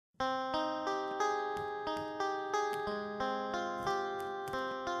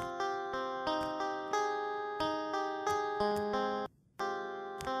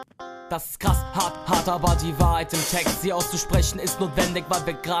Das ist krass, hart, aber die Wahrheit im Text. Sie auszusprechen ist notwendig, weil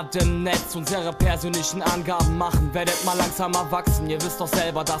wir gerade im Netz unsere persönlichen Angaben machen. Werdet mal langsam erwachsen, ihr wisst doch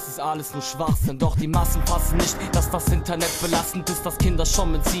selber, das ist alles nur Schwachsinn. Doch die Massen fassen nicht, dass das Internet belastend ist, dass Kinder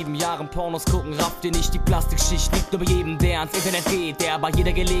schon mit 7 Jahren Pornos gucken. Rafft ihr nicht, die Plastikschicht liegt über jedem, der ans Internet geht, der bei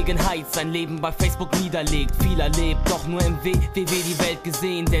jeder Gelegenheit sein Leben bei Facebook niederlegt. Viel erlebt, doch nur im WWW die Welt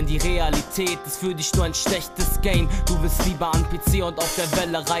gesehen, denn die Realität ist für dich nur ein schlechtes Game. Du willst lieber an PC und auf der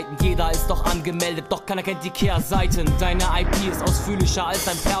Welle reiten. Jeder ist doch angemeldet, doch keiner kennt die Kehrseiten. Deine IP ist ausführlicher als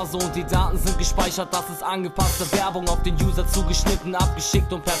dein Perso und die Daten sind gespeichert. Das ist angepasste Werbung auf den User zugeschnitten,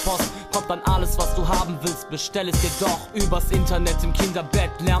 abgeschickt und per Post kommt dann alles, was du haben willst. Bestell es dir doch übers Internet. Im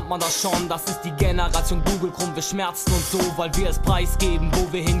Kinderbett lernt man das schon. Das ist die Generation Google Chrome. Wir schmerzen uns so, weil wir es preisgeben,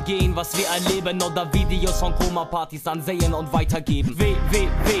 wo wir hingehen, was wir erleben oder Videos von Koma-Partys ansehen und weitergeben.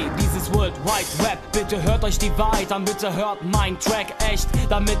 WWW, dieses World Wide Web. Bitte hört euch die Wahrheit an, bitte hört mein Track echt,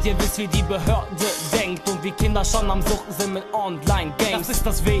 damit ihr wisst, wie die Behörde denkt und wie Kinder schon am Suchten sind mit Online-Games. Das ist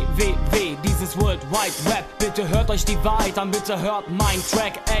das WWW, dieses World Wide Web. Bitte hört euch die Wahrheit an, bitte hört mein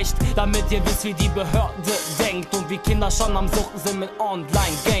Track echt, damit ihr wisst, wie die Behörde denkt und wie Kinder schon am Suchten sind mit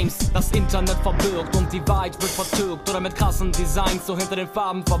Online-Games. Das Internet verbirgt und die Wahrheit wird vertürkt oder mit krassen Designs so hinter den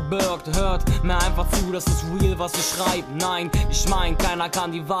Farben verbirgt. Hört mir einfach zu, das ist real, was ich schreibe. Nein, ich mein, keiner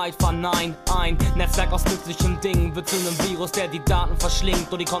kann die Wahrheit verneinen. Ein Netzwerk aus nützlichen Dingen wird zu einem Virus, der die Daten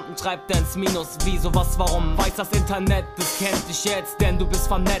verschlingt und die Konten treibt er ins Minus. Wieso, was, warum? Weiß das Internet, das kennt dich jetzt, denn du bist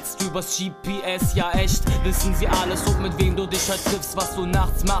vernetzt übers GPS. Ja echt, wissen sie alles und mit wem du dich heute triffst, was du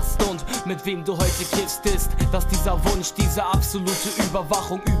nachts machst und mit wem du heute kiffst, ist, dass dieser Wunsch, diese absolute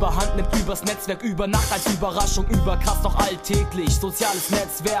Überwachung überhand nimmt übers Netzwerk, über Nacht als Überraschung, überkrass doch alltäglich. Soziales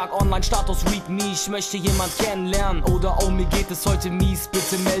Netzwerk, Online-Status, read me, ich möchte jemand kennenlernen oder oh, mir geht es heute mies,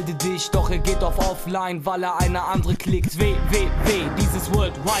 bitte melde dich, doch er geht auf Offline, weil er eine andere klickt. WWW, dieses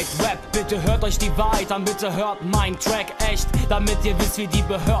World Wide Web, bitte hört euch die Wahrheit an, bitte hört mein Track echt, damit ihr wisst, wie die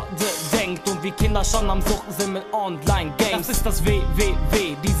Behörde denkt und wie Kinder schon am Suchten sind mit Online-Games. Das ist das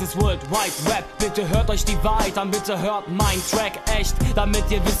WWW, dieses World Wide Web, bitte hört euch die Wahrheit an, bitte hört mein Track echt, damit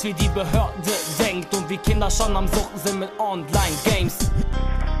ihr wisst, wie die Behörde denkt und wie Kinder schon am Suchten sind mit Online-Games.